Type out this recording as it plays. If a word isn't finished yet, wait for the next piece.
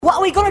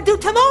we gonna do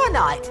tomorrow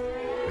night?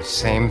 The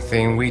same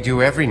thing we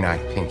do every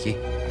night, Pinky.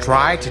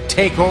 Try to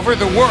take over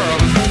the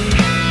world.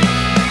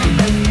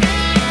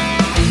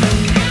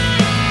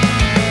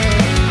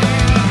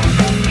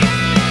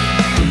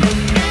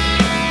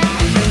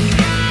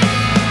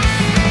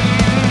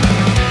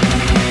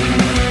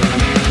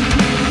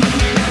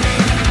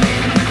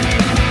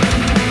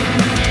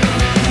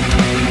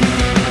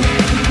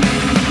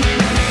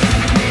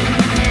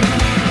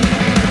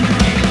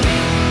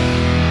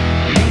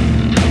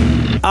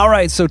 All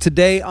right, so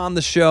today on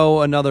the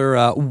show, another,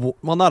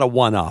 not a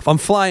one-off. I'm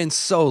flying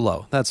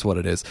solo. That's what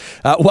it is.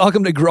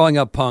 Welcome to Growing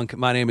Up Punk.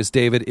 My name is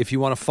David. If you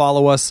want to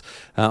follow us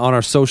on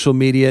our social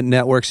media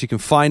networks, you can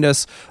find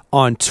us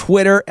on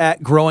Twitter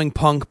at Growing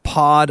Punk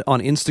Pod,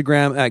 on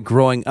Instagram at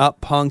Growing Up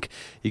Punk.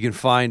 You can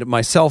find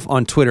myself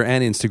on Twitter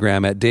and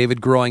Instagram at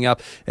David Growing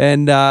Up.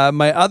 And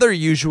my other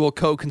usual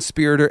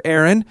co-conspirator,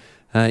 Aaron,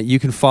 you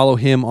can follow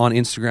him on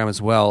Instagram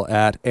as well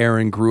at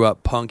Aaron Grew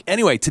Up Punk.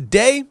 Anyway,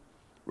 today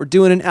we're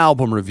doing an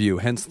album review,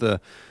 hence the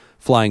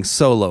flying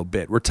solo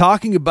bit. We're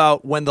talking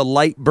about When the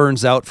Light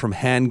Burns Out from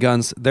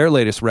Handguns, their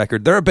latest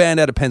record. They're a band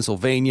out of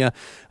Pennsylvania.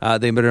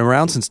 They've been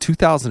around since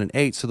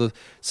 2008, so this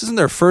isn't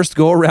their first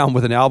go-around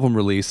with an album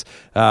release.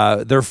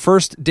 Their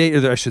first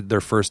debut,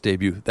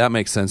 that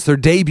makes sense. Their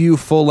debut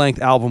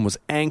full-length album was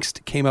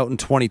Angst, came out in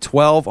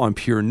 2012 on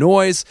Pure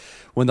Noise.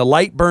 When the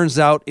Light Burns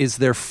Out is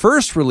their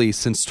first release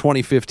since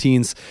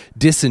 2015's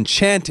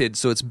Disenchanted,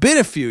 so it's been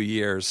a few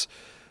years.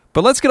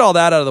 But let's get all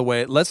that out of the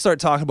way. Let's start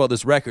talking about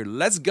this record.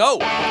 Let's go.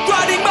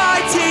 Grinding my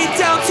teeth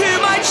down to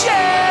my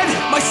chin.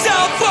 My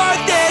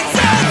self-worth is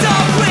a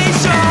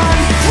depletion.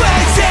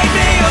 Please take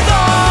me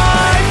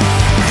alive.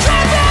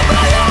 Trap out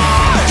my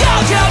heart.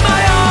 Gouge out my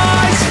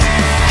eyes.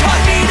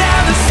 Cut me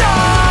down the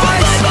side.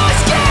 But my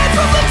skin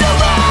from the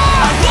delight.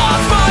 I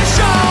lost my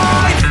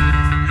shine.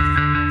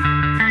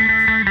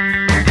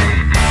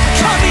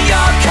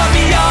 Cut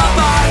me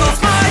up, I lost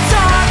my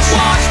touch.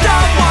 Washed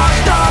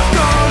up,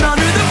 gone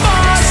under the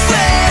bus.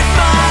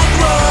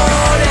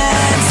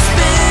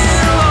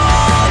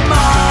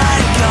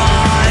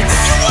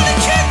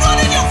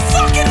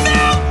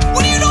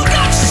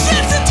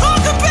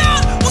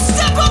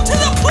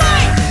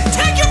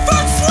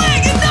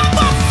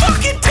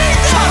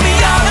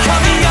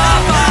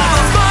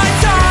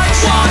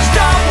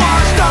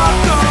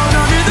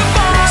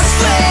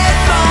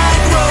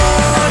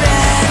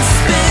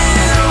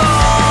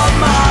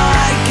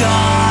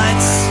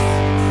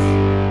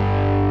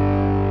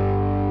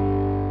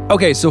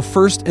 Okay, so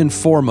first and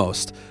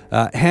foremost,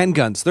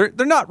 Handguns,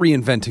 they're not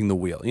reinventing the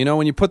wheel. You know,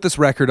 when you put this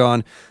record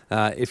on,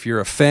 if you're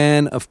a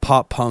fan of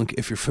pop punk,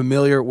 if you're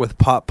familiar with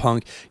pop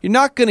punk, you're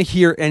not going to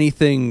hear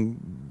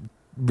anything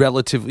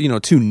relatively,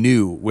 too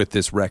new with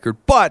this record,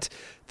 but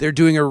they're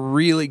doing a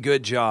really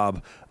good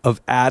job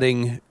of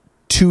adding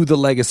to the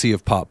legacy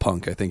of pop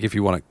punk, I think, if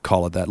you want to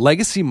call it that.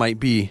 Legacy might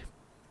be,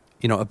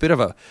 a bit of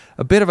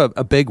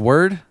a big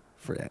word.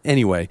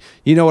 Anyway,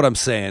 you know what I'm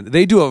saying.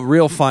 They do a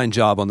real fine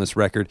job on this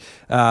record.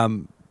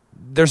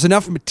 There's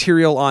enough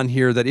material on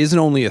here that isn't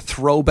only a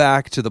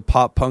throwback to the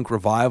pop punk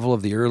revival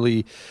of the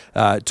early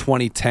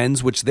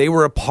 2010s, which they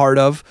were a part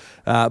of,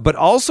 but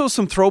also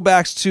some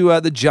throwbacks to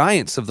the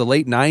giants of the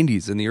late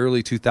 90s and the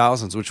early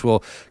 2000s, which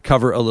we'll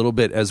cover a little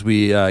bit as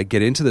we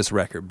get into this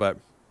record. But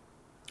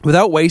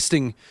without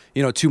wasting,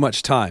 too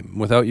much time,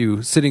 without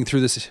you sitting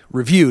through this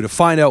review to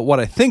find out what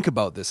I think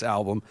about this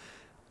album,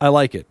 I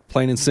like it,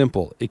 plain and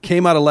simple. It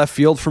came out of left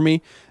field for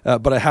me,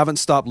 but I haven't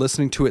stopped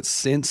listening to it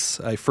since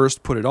I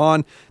first put it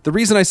on. The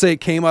reason I say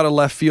it came out of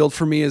left field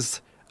for me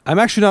is I'm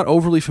actually not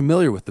overly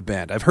familiar with the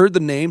band. I've heard the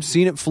name,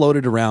 seen it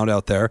floated around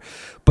out there,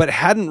 but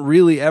hadn't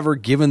really ever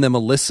given them a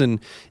listen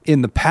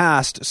in the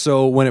past.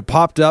 So when it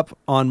popped up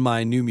on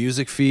my new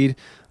music feed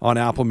on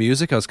Apple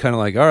Music, I was kind of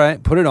like, all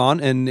right, put it on.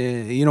 And,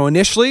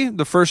 initially,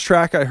 the first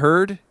track I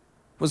heard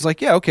was like,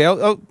 yeah, okay,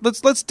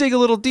 let's dig a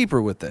little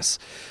deeper with this.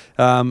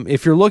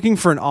 If you're looking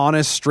for an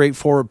honest,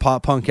 straightforward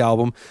pop punk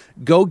album,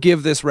 go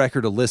give this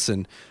record a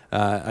listen.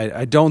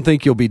 I don't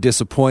think you'll be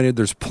disappointed.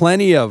 There's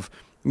plenty of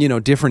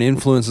different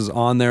influences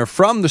on there,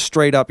 from the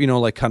straight up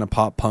like kind of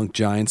pop punk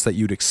giants that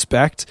you'd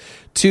expect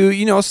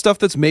to stuff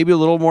that's maybe a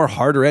little more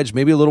harder edge,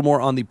 maybe a little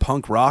more on the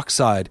punk rock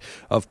side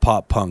of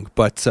pop punk.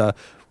 But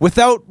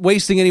without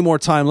wasting any more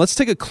time, let's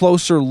take a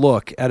closer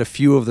look at a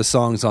few of the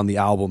songs on the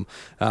album.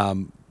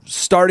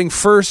 Starting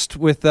first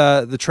with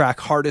the track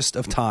Hardest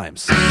of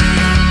Times.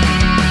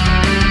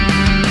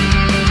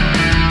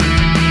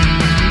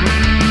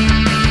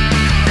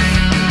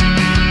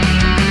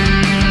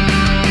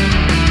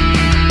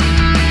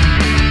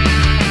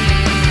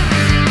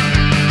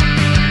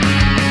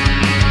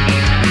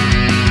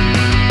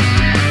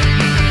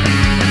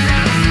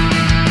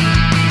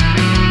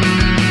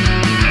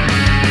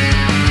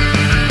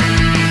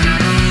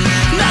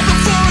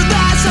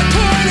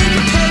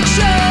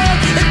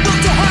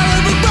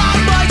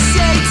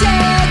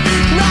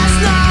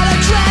 Last night I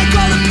drank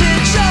all the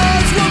pictures.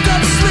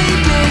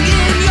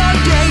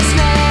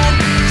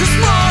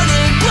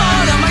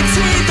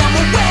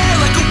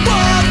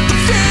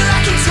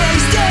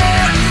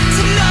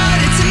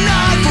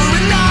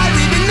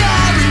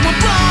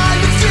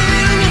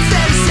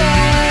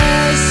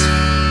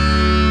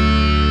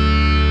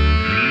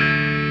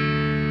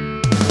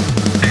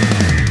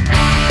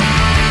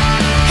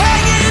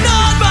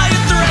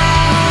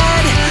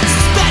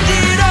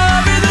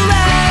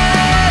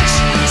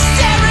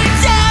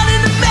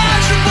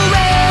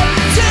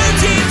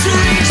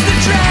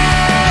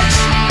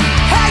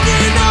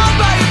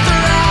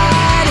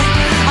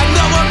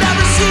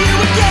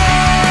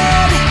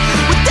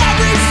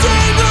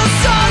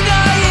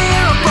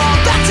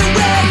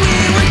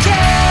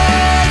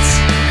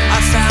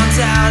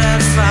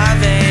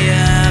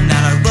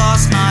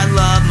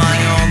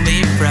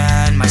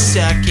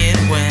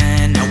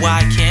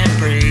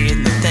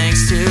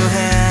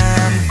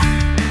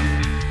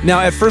 Now,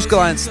 at first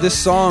glance, this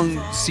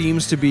song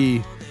seems to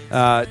be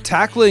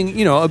tackling,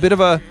 a bit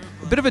of a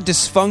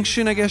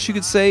dysfunction, I guess you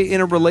could say,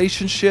 in a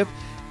relationship.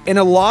 And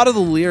a lot of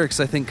the lyrics,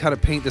 I think, kind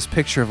of paint this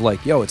picture of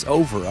like, yo, it's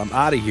over. I'm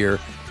out of here.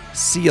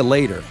 See you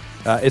later.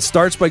 It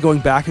starts by going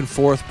back and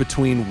forth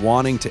between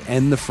wanting to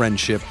end the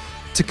friendship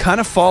to kind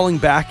of falling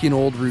back in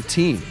old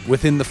routine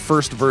within the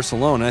first verse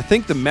alone. And I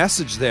think the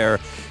message there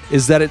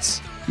is that it's,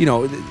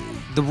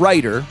 the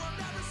writer,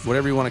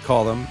 whatever you want to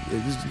call them,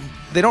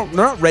 they're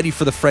not ready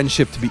for the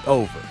friendship to be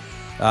over.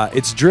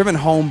 It's driven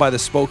home by the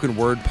spoken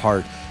word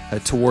part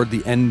toward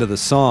the end of the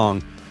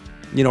song.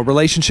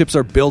 Relationships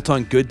are built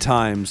on good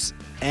times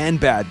and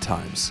bad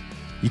times.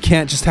 You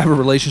can't just have a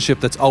relationship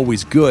that's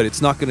always good.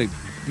 It's not going to,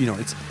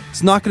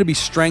 it's not going to be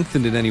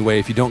strengthened in any way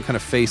if you don't kind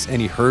of face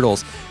any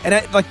hurdles. And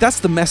that's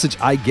the message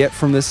I get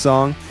from this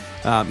song.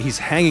 He's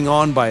hanging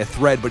on by a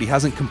thread, but he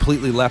hasn't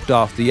completely left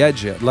off the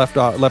edge yet, left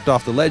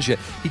off the ledge yet.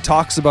 He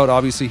talks about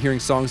obviously hearing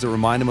songs that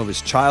remind him of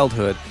his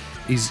childhood.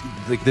 He's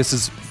like, this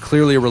is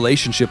clearly a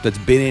relationship that's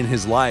been in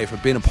his life or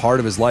been a part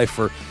of his life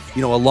for, a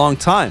long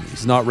time.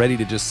 He's not ready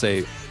to just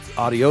say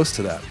adios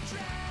to that.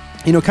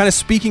 Kind of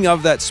speaking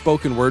of that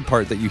spoken word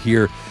part that you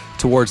hear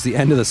towards the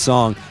end of the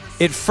song,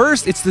 at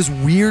first it's this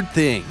weird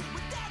thing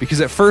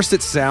because at first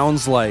it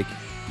sounds like,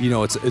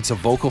 it's a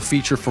vocal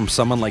feature from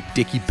someone like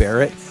Dickie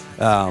Barrett,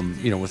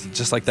 with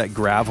just like that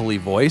gravelly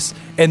voice.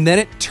 And then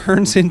it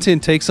turns into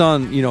and takes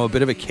on, a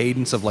bit of a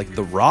cadence of like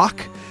The Rock,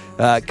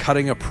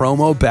 cutting a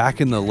promo back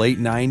in the late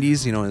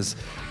 90s, his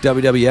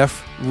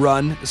WWF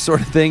run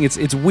sort of thing.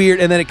 It's weird.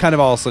 And then it kind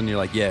of all of a sudden you're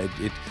like, yeah,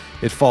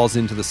 it falls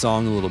into the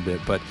song a little bit.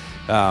 But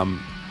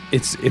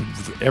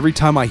every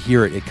time I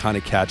hear it, it kind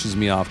of catches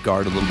me off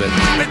guard a little bit.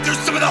 Been through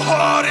some of the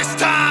hardest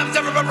times.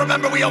 Everyone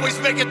remember we always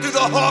make it through the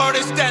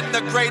hardest and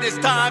the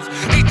greatest times.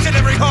 Each and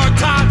every hard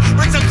time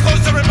brings us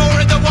closer and more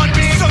into one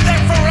being. So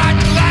therefore I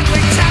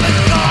gladly challenge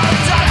the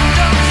arms of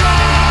the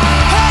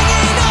crowd.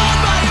 Hanging on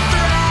by a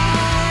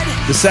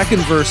thread. The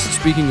second verse,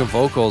 speaking of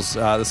vocals,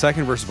 the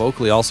second verse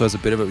vocally also has a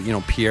bit of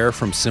a, Pierre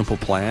from Simple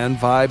Plan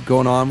vibe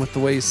going on with the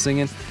way he's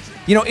singing.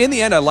 In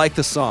the end, I like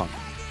the song.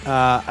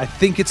 I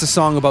think it's a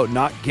song about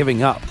not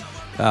giving up.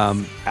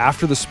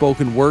 After the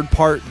spoken word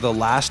part, the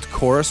last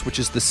chorus, which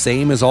is the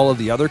same as all of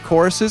the other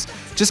choruses,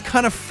 just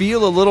kind of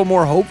feel a little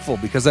more hopeful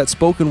because that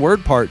spoken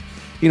word part,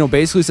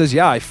 basically says,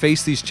 yeah, I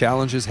face these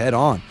challenges head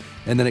on.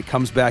 And then it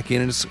comes back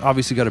in and it's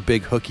obviously got a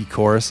big hooky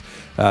chorus.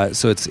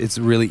 So it's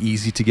really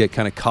easy to get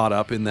kind of caught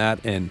up in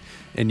that. And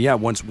yeah,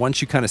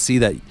 once you kind of see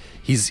that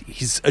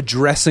he's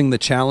addressing the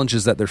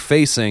challenges that they're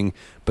facing,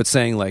 but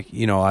saying like,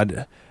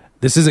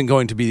 this isn't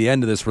going to be the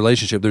end of this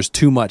relationship. There's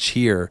too much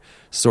here,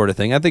 sort of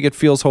thing. I think it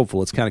feels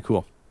hopeful. It's kind of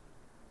cool.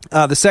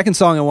 The second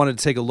song I wanted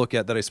to take a look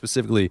at that I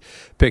specifically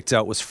picked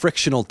out was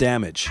Frictional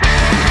Damage.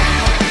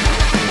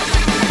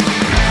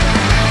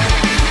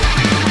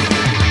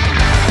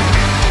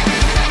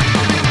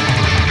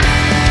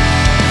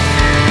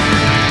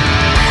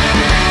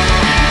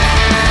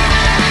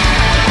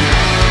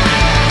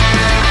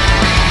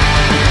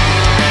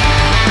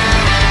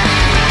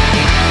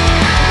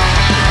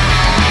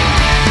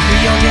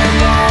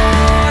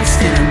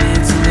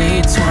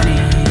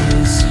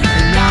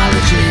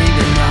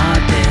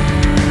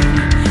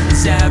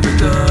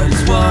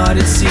 What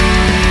it seems,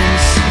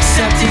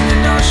 accepting the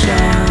notion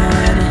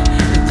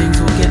that things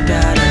will get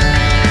better,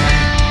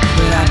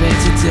 but I beg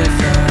to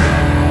differ.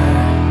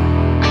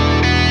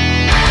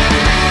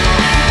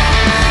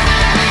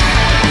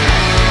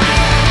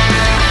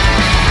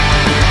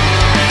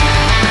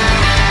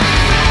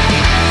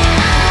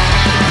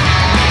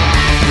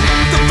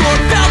 The floor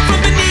fell from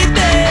beneath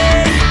me,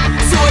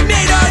 so I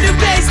made a new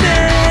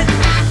basement.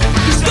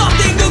 There's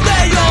nothing to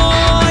lay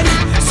on,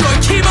 so I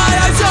keep my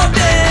eyes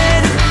open.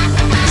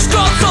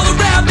 All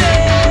around me,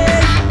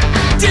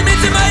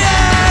 demons in my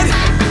head.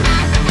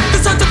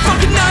 This heart's a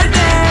fucking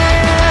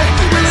nightmare.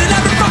 Will it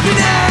ever fucking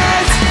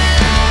end?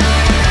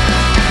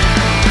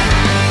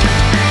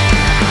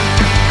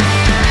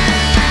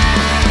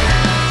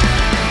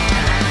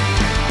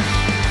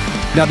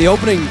 Now the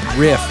opening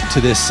riff to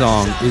this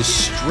song is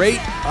straight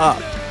up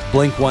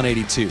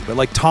Blink-182, but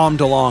like Tom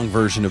DeLonge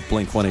version of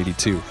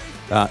Blink-182.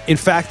 In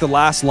fact, the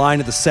last line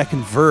of the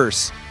second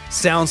verse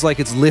sounds like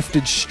it's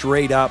lifted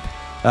straight up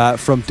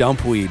from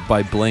Dumpweed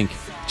by Blink.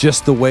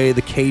 Just the way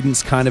the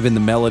cadence kind of in the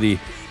melody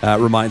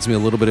reminds me a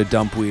little bit of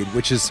Dumpweed,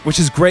 which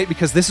is great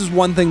because this is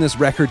one thing this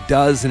record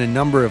does in a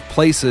number of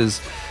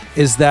places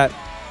is that,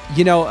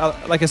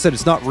 like I said,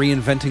 it's not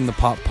reinventing the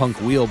pop punk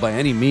wheel by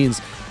any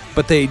means,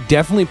 but they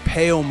definitely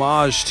pay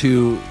homage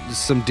to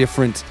some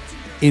different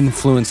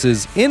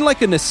influences in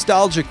like a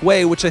nostalgic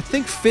way, which I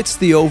think fits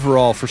the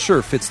overall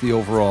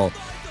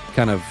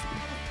kind of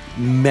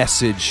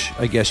message,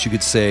 I guess you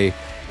could say,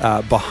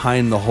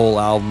 behind the whole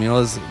album.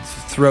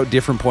 Throughout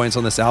different points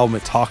on this album,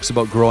 it talks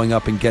about growing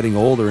up and getting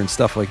older and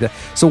stuff like that.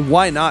 So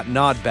why not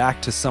nod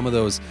back to some of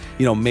those,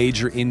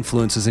 major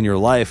influences in your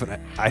life?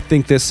 And I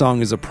think this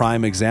song is a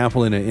prime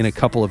example in a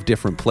couple of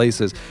different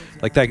places.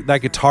 Like that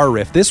guitar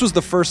riff. This was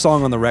the first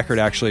song on the record,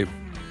 actually,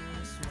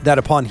 that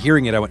upon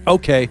hearing it, I went,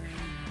 okay,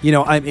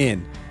 I'm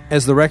in.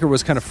 as the record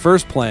was kind of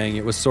first playing,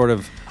 it was sort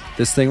of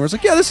this thing where it's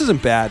like, yeah, this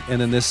isn't bad.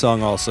 And then this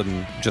song all of a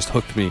sudden just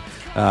hooked me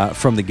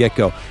from the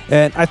get-go.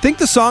 And I think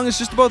the song is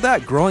just about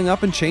that, growing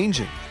up and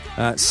changing.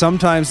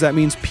 Sometimes that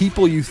means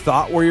people you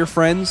thought were your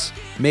friends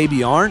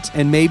maybe aren't.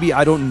 And maybe,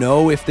 I don't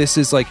know if this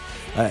is like,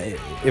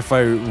 if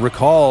I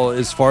recall,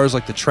 as far as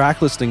like the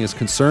track listing is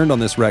concerned on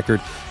this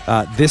record,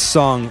 this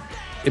song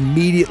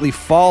immediately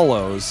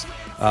follows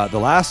the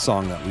last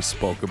song that we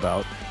spoke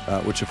about,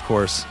 which of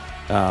course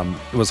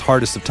was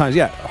Hardest of Times.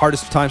 Yeah,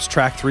 Hardest of Times,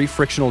 track 3,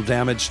 Frictional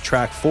Damage,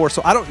 track 4.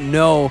 So I don't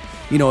know,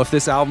 if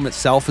this album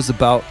itself is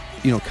about,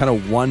 kind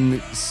of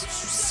one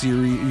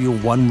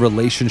series, one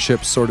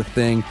relationship sort of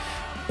thing,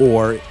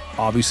 or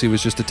obviously it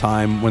was just a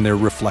time when they're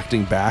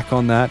reflecting back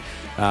on that.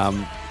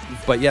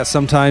 But yeah,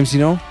 sometimes,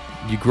 you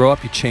grow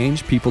up, you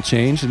change, people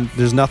change, and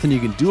there's nothing you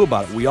can do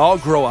about it. We all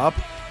grow up,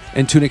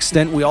 and to an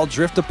extent, we all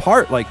drift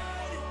apart. Like,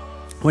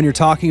 when you're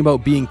talking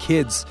about being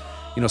kids,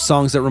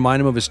 songs that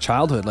remind him of his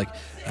childhood. Like,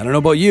 I don't know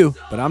about you,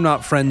 but I'm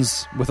not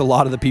friends with a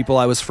lot of the people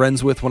I was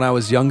friends with when I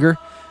was younger.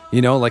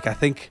 I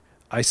think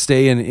I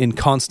stay in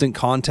constant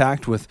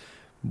contact with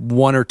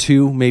 1 or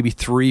 2, maybe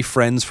 3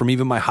 friends from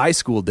even my high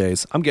school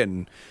days. I'm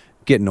getting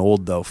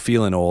old, though,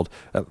 feeling old.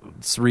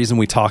 It's the reason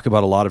we talk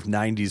about a lot of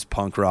 90s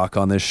punk rock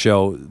on this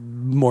show,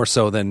 more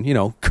so than,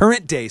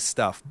 current day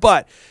stuff.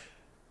 But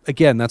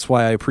again, that's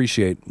why I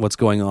appreciate what's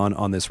going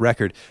on this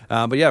record.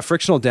 But yeah,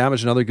 Frictional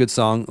Damage, another good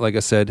song. Like I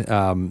said,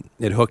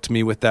 it hooked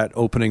me with that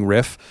opening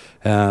riff,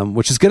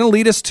 which is going to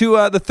lead us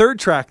to the third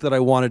track that I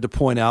wanted to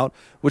point out,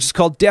 which is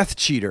called Death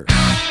Cheater.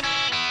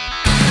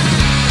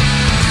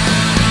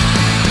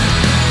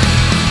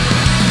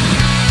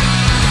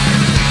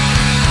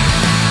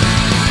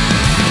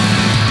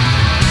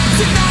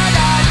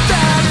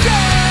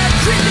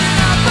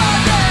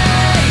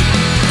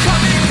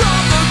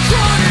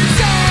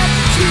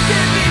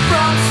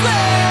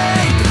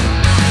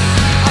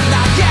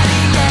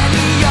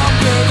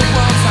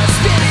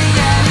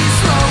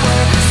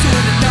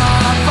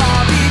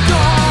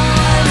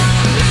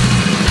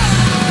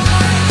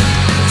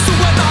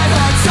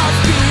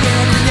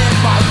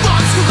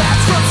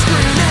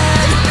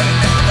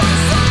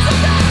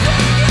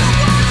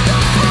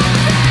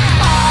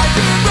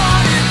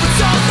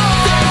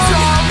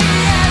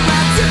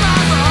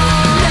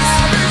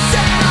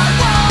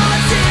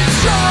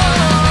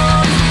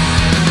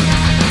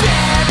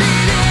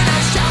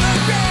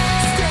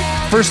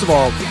 First of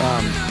all,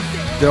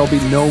 there'll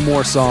be no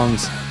more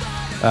songs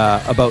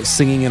about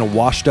singing in a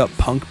washed-up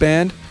punk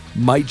band.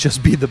 Might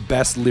just be the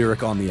best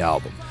lyric on the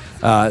album.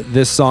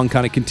 This song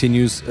kind of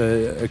continues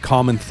a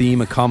common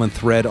theme, a common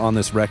thread on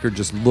this record,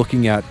 just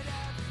looking at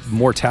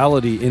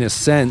mortality in a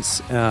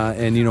sense,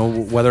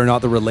 and whether or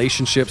not the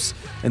relationships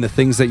and the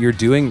things that you're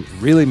doing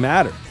really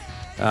matter.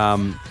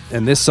 And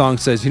this song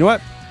says, you know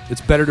what?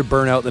 It's better to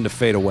burn out than to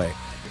fade away.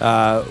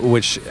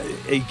 Which,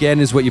 again,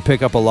 is what you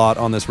pick up a lot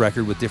on this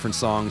record with different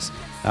songs.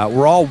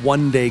 We're all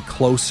one day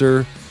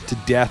closer to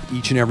death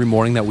each and every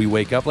morning that we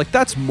wake up. Like,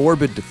 that's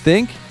morbid to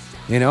think,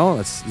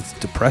 it's a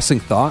depressing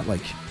thought.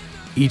 Like,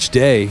 each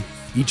day,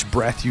 each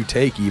breath you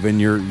take, even,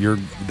 you're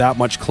that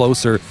much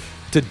closer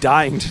to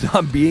dying, to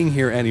not being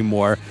here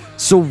anymore.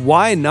 So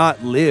why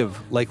not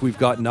live like we've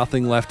got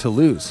nothing left to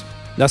lose?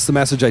 That's the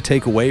message I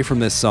take away from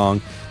this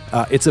song.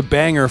 It's a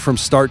banger from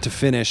start to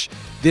finish.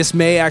 This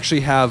may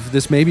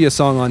be a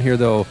song on here,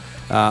 though,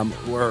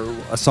 or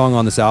a song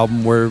on this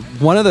album, where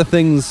one of the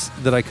things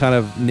that I kind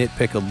of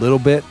nitpick a little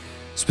bit,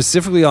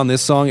 specifically on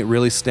this song, it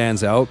really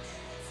stands out,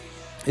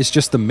 is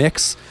just the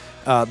mix.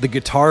 The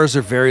guitars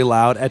are very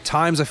loud. At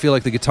times, I feel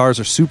like the guitars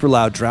are super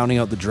loud, drowning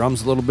out the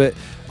drums a little bit.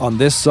 On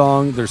this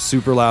song, they're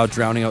super loud,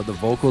 drowning out the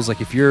vocals.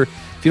 Like, if you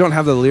don't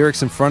have the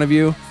lyrics in front of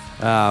you,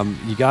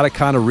 you got to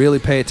kind of really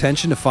pay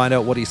attention to find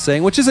out what he's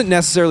saying, which isn't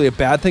necessarily a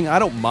bad thing. I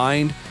don't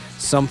mind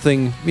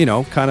something,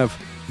 kind of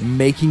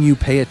making you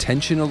pay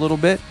attention a little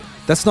bit.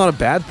 That's not a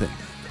bad thing.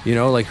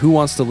 Like, who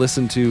wants to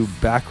listen to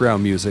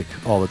background music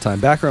all the time?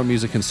 Background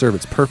music can serve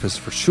its purpose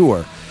for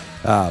sure.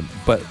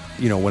 But,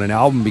 when an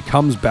album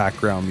becomes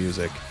background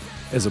music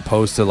as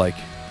opposed to like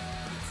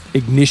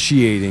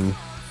initiating,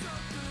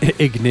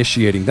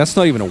 that's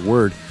not even a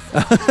word.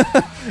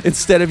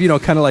 Instead of,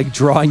 kind of like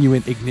drawing you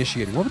in,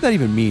 initiating. What would that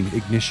even mean,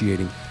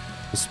 initiating?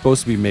 It's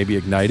supposed to be maybe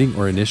igniting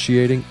or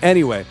initiating.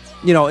 Anyway,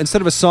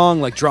 instead of a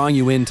song like drawing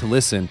you in to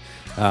listen,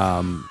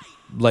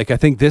 like I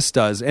think this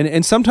does.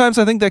 And sometimes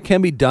I think that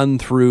can be done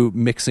through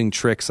mixing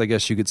tricks, I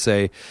guess you could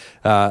say,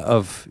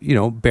 of,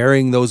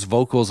 burying those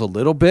vocals a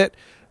little bit.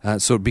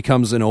 So it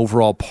becomes an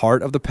overall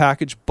part of the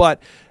package,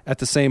 but at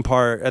the same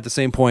point,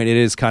 it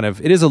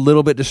is a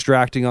little bit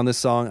distracting on this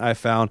song, I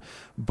found.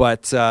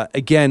 But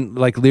again,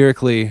 like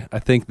lyrically, I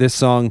think this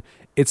song,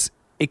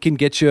 it can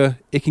get you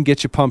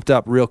pumped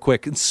up real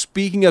quick. And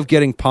speaking of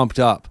getting pumped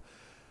up,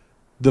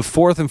 the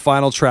fourth and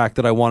final track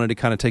that I wanted to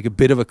kind of take a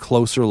bit of a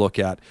closer look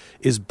at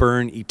is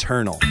Burn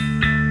Eternal.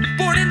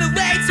 Born in the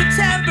late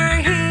September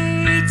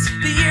heat,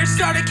 the years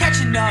started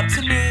catching up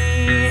to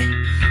me.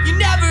 You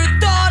never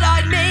thought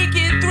I'd make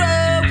it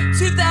through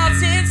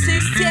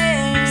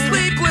 2016.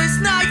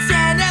 Sleepless nights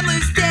and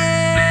endless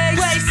days.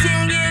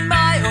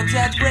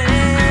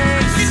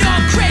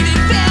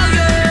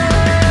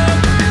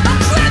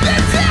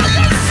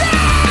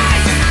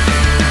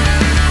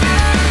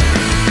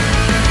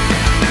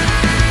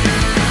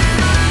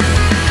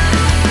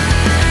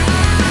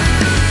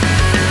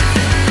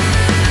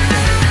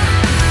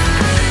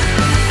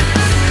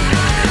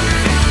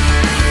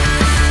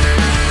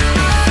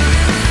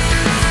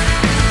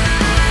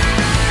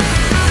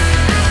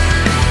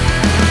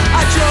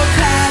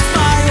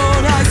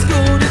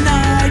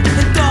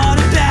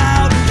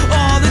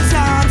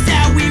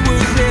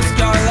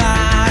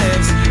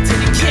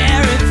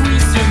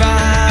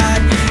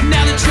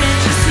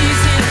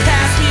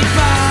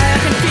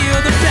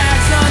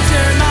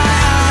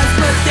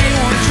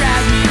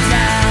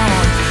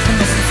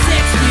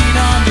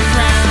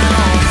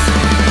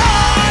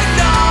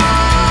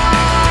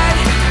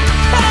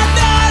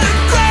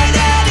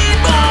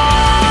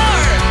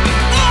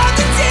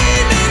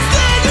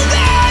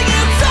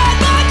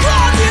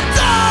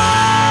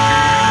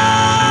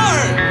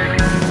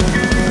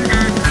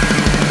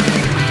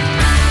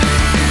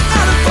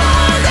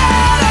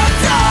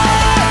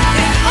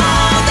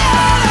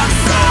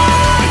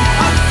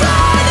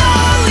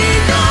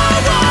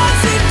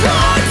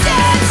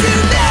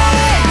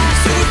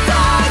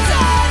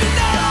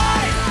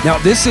 Now,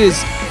 this is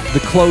the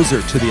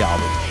closer to the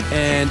album,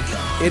 and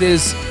it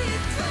is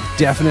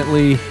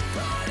definitely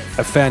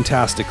a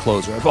fantastic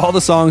closer. Of all the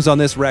songs on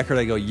this record,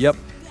 I go, yep,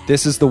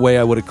 this is the way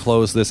I would have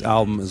closed this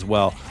album as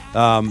well.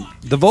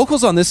 The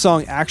vocals on this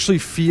song actually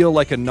feel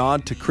like a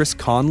nod to Chris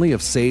Conley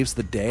of Saves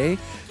the Day.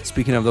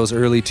 Speaking of those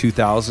early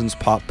 2000s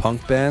pop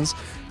punk bands,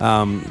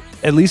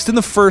 at least in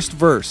the first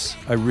verse,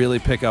 I really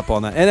pick up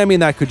on that. And I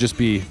mean, that could just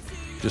be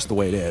just the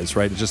way it is,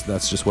 right?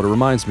 That's just what it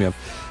reminds me of.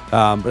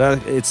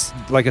 But it's,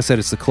 like I said,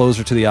 it's the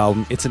closer to the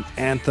album. It's an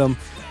anthem.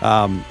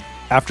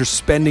 After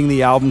spending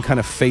the album kind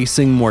of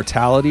facing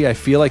mortality, I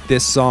feel like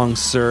this song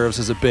serves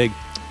as a big,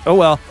 oh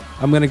well,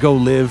 I'm going to go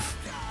live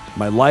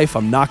my life.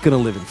 I'm not going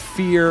to live in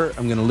fear.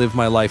 I'm going to live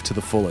my life to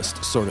the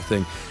fullest, sort of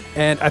thing.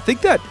 And I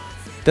think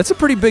that's a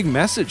pretty big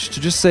message,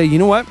 to just say, you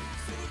know what?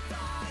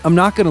 I'm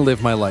not going to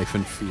live my life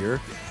in fear.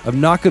 I'm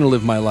not going to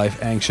live my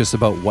life anxious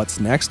about what's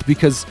next,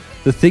 because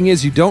the thing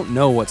is, you don't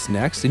know what's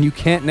next, and you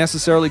can't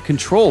necessarily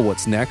control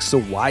what's next,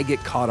 so why get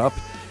caught up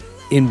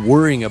in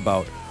worrying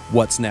about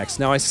what's next?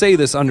 Now, I say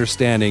this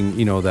understanding,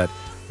 that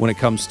when it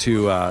comes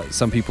to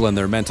some people and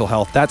their mental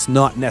health, that's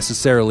not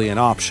necessarily an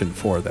option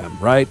for them,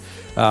 right?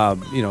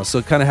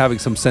 So kind of having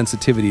some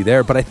sensitivity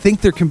there. But I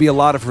think there can be a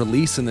lot of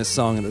release in this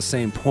song at the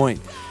same point,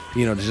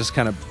 to just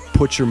kind of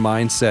put your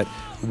mindset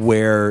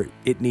where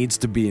it needs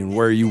to be and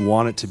where you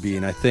want it to be.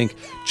 And I think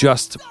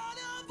just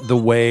the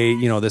way,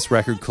 this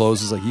record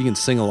closes, like, you can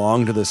sing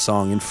along to this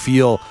song and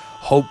feel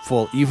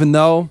hopeful, even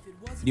though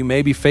you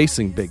may be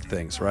facing big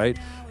things, right?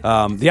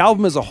 The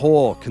album as a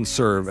whole can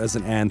serve as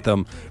an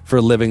anthem for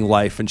living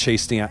life and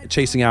chasing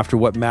after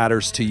what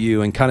matters to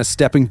you, and kind of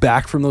stepping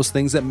back from those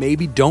things that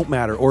maybe don't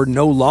matter or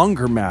no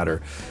longer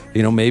matter.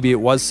 Maybe it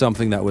was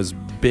something that was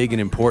big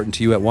and important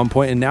to you at one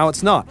point, and now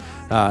it's not.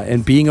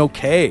 And being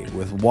okay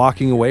with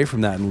walking away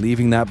from that and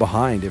leaving that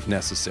behind if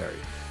necessary.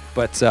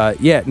 But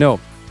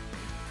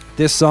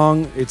this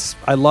song,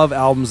 I love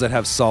albums that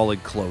have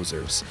solid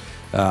closers.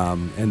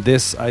 And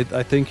this,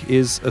 I think,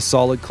 is a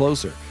solid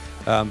closer.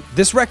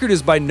 This record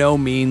is by no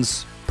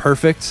means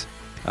perfect.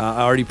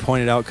 I already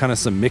pointed out kind of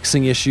some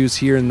mixing issues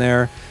here and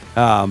there.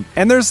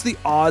 And there's the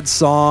odd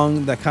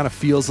song that kind of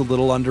feels a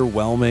little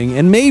underwhelming.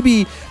 And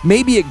maybe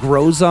it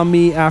grows on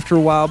me after a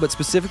while, but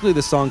specifically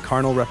the song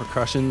Carnal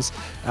Repercussions,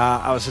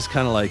 I was just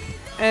kind of like,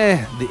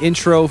 the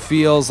intro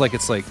feels like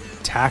it's like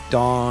tacked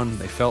on.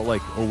 They felt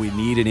like, we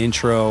need an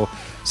intro.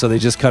 So they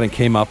just kind of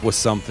came up with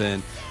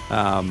something.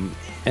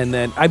 And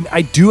then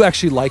I do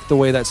actually like the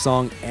way that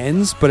song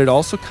ends, but it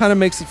also kind of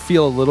makes it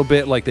feel a little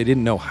bit like they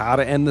didn't know how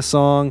to end the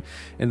song,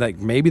 and like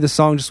maybe the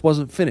song just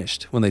wasn't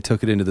finished when they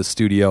took it into the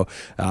studio.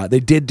 They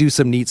did do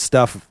some neat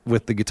stuff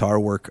with the guitar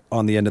work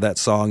on the end of that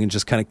song and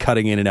just kind of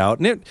cutting in and out,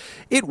 and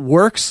it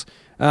works.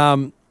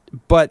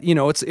 But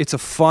it's a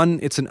fun,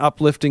 it's an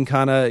uplifting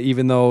kind of,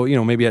 even though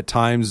maybe at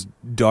times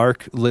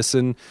dark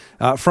listen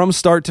from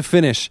start to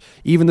finish.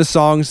 Even the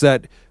songs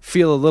that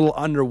feel a little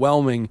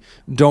underwhelming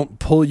don't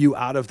pull you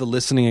out of the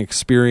listening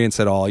experience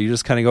at all. You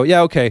just kind of go,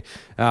 yeah, okay,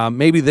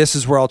 maybe this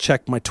is where I'll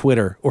check my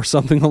Twitter or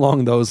something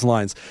along those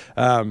lines.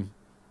 But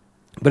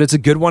it's a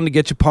good one to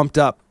get you pumped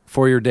up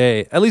for your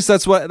day. At least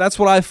that's what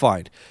I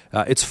find.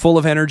 It's full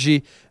of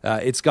energy.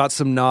 It's got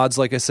some nods,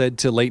 like I said,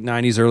 to late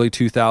 90s, early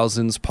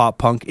 2000s pop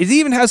punk. It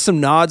even has some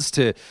nods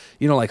to,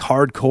 like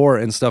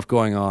hardcore and stuff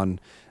going on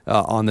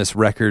this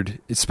record,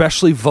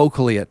 especially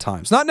vocally at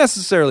times. Not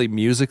necessarily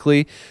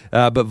musically,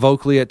 but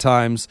vocally at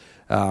times.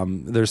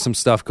 There's some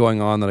stuff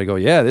going on that I go,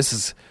 yeah,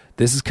 this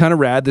is kind of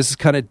rad. This is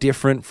kind of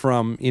different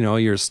from,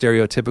 your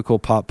stereotypical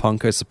pop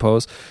punk, I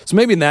suppose. So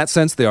maybe in that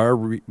sense, they are,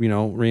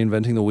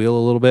 reinventing the wheel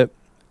a little bit.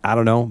 I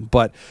don't know.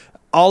 But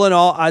all in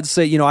all, I'd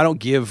say, I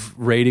don't give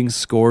ratings,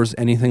 scores,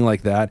 anything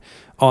like that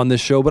on this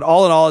show. But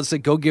all in all, I'd say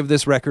go give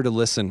this record a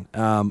listen.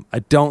 I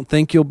don't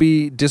think you'll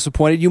be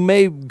disappointed. You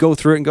may go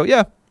through it and go,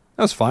 yeah,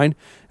 that was fine.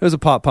 It was a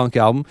pop punk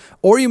album.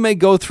 Or you may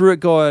go through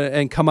it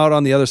and come out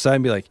on the other side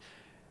and be like,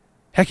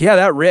 heck yeah,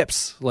 that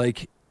rips.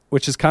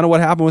 Which is kind of what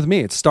happened with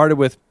me. It started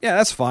with, yeah,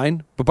 that's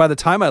fine. But by the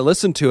time I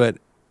listened to it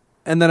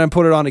and then I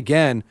put it on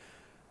again,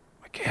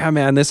 yeah,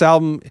 man, this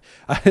album,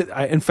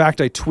 in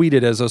fact, I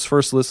tweeted as I was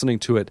first listening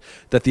to it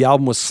that the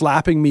album was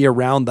slapping me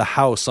around the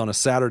house on a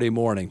Saturday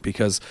morning,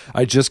 because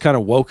I just kind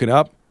of woken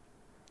up,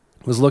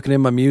 was looking in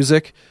my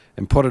music,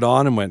 and put it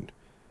on and went,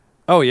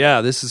 oh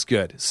yeah, this is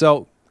good.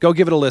 So go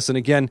give it a listen.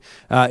 Again,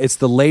 it's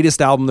the latest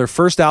album, their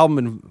first album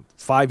in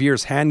 5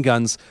 years,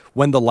 Handguns,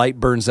 When the Light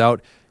Burns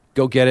Out.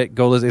 Go get it.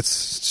 Go listen. It's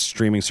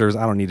streaming service.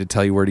 I don't need to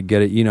tell you where to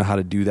get it. You know how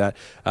to do that.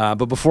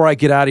 But before I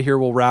get out of here,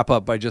 we'll wrap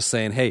up by just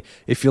saying, hey,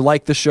 if you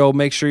like the show,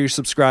 make sure you're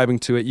subscribing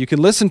to it. You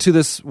can listen to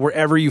this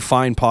wherever you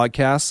find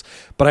podcasts.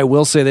 But I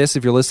will say this,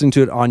 if you're listening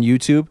to it on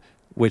YouTube,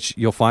 which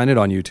you'll find it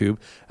on YouTube,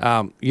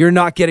 you're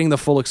not getting the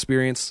full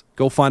experience.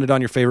 Go find it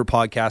on your favorite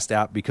podcast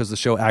app, because the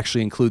show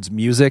actually includes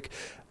music.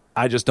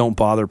 I just don't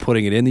bother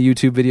putting it in the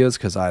YouTube videos,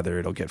 because either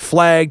it'll get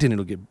flagged and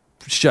it'll get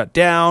shut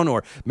down,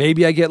 or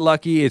maybe I get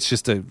lucky. It's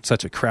just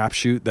such a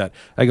crapshoot that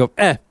I go,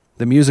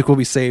 The music will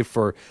be saved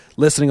for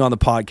listening on the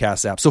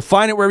podcast app. So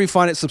find it wherever you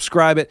find it,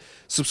 subscribe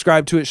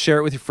to it, share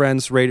it with your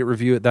friends, rate it,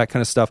 review it, that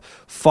kind of stuff.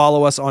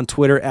 Follow us on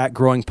Twitter at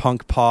Growing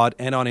Punk Pod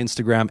and on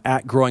Instagram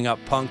at Growing Up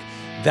Punk.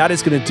 That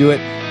is going to do it.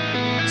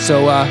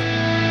 So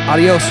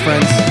adios,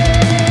 friends.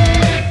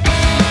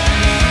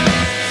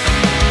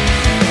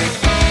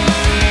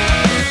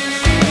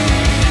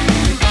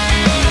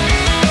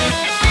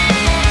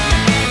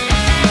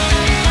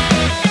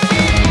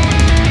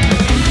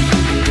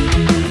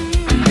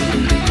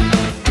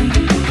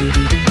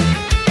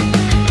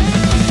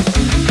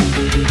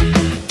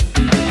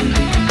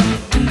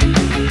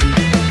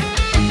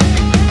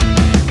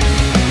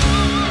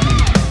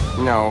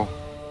 No,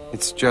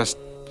 it's just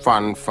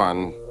fun,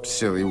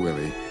 silly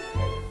willy.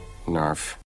 Narf.